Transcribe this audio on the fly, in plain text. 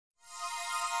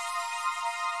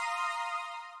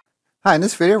Hi, in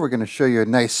this video we're going to show you a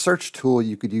nice search tool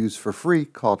you could use for free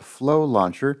called Flow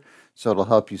Launcher. So it'll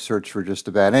help you search for just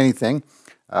about anything,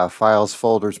 files,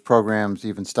 folders, programs,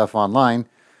 even stuff online.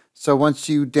 So once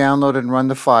you download and run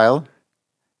the file,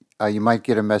 you might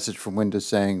get a message from Windows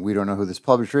saying, we don't know who this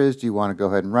publisher is, do you want to go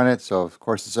ahead and run it? So of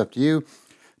course it's up to you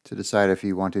to decide if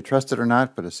you want to trust it or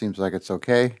not, but it seems like it's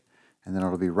okay. And then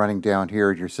it'll be running down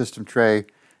here in your system tray,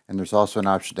 and there's also an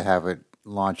option to have it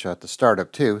launch at the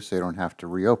startup too, so you don't have to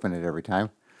reopen it every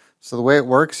time. So the way it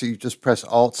works, you just press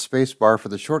Alt spacebar for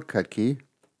the shortcut key,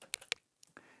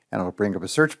 and it'll bring up a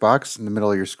search box in the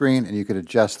middle of your screen, and you could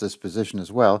adjust this position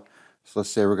as well. So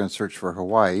let's say we're going to search for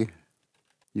Hawaii.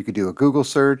 You could do a Google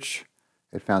search.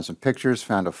 It found some pictures,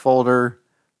 found a folder,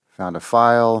 found a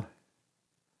file,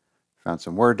 found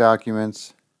some Word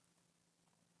documents,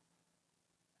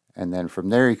 and then from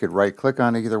there you could right click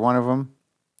on either one of them,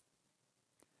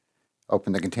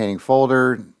 open the containing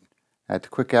folder, add to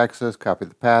quick access, copy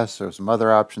the path. So some other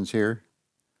options here.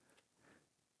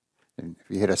 And if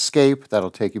you hit escape, that'll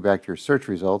take you back to your search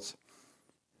results.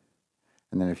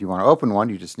 And then if you want to open one,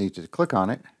 you just need to click on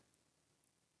it.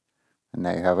 And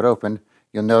now you have it open.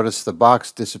 You'll notice the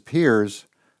box disappears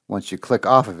once you click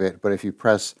off of it, but if you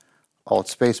press Alt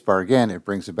spacebar again, it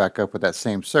brings it back up with that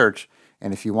same search.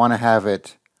 And if you want to have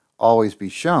it always be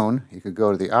shown, you could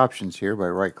go to the options here by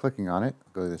right-clicking on it,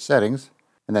 go to the settings,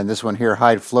 and then this one here,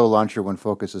 hide flow launcher when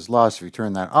focus is lost. If you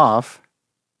turn that off,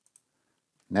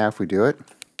 now if we do it,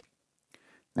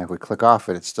 now if we click off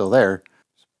it, it's still there,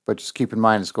 but just keep in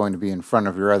mind it's going to be in front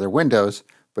of your other windows,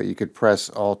 but you could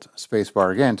press Alt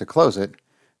spacebar again to close it,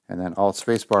 and then Alt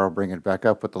spacebar will bring it back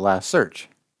up with the last search.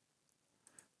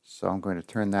 So I'm going to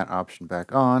turn that option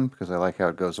back on because I like how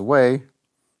it goes away.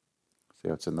 See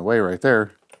how it's in the way right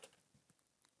there.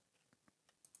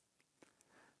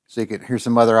 So you could, here's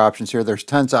some other options here. There's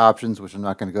tons of options, which I'm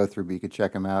not going to go through, but you can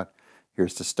check them out.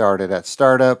 Here's to start it at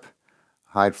startup,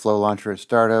 hide flow launcher at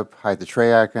startup, hide the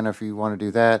tray icon if you want to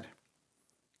do that.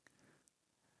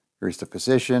 Here's the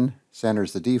position,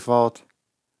 center's the default.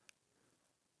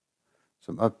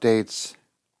 Some updates.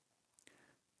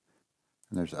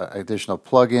 And there's additional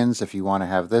plugins if you want to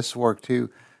have this work too.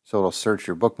 So it'll search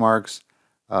your bookmarks.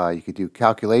 You could do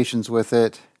calculations with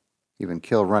it. Even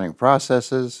kill running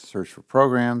processes, search for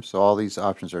programs, so all these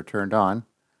options are turned on.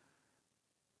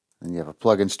 Then you have a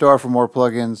plugin store for more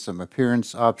plugins, some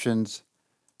appearance options.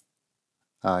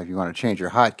 If you want to change your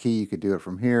hotkey, you could do it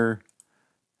from here.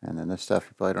 And then this stuff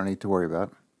you probably don't need to worry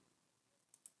about.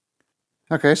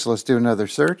 Okay, so let's do another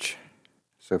search.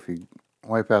 So if you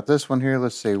wipe out this one here,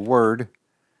 let's say Word.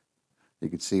 You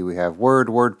can see we have Word,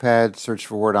 WordPad, search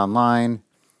for Word online.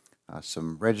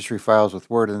 Some registry files with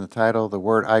Word in the title, the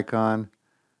Word icon,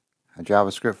 a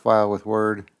JavaScript file with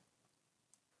Word.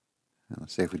 And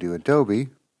let's say if we do Adobe,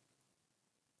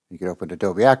 you could open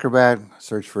Adobe Acrobat,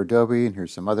 search for Adobe, and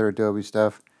here's some other Adobe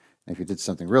stuff. And if you did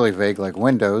something really vague like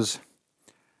Windows,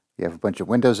 you have a bunch of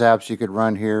Windows apps you could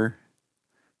run here,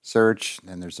 search,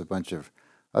 and there's a bunch of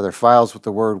other files with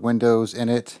the word Windows in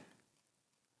it,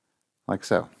 like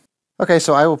so. Okay,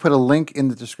 so I will put a link in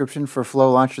the description for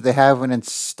Flow Launcher. They have an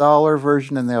installer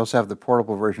version and they also have the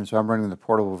portable version, so I'm running the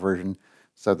portable version,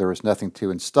 so there was nothing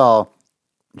to install.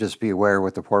 Just be aware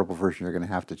with the portable version you're going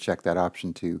to have to check that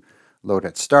option to load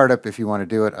at startup if you want to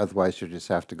do it. Otherwise, you'll just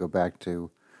have to go back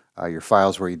to your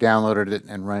files where you downloaded it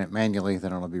and run it manually.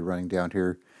 Then it'll be running down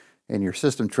here in your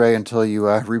system tray until you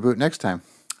reboot next time.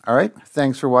 All right,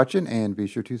 thanks for watching and be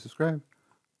sure to subscribe.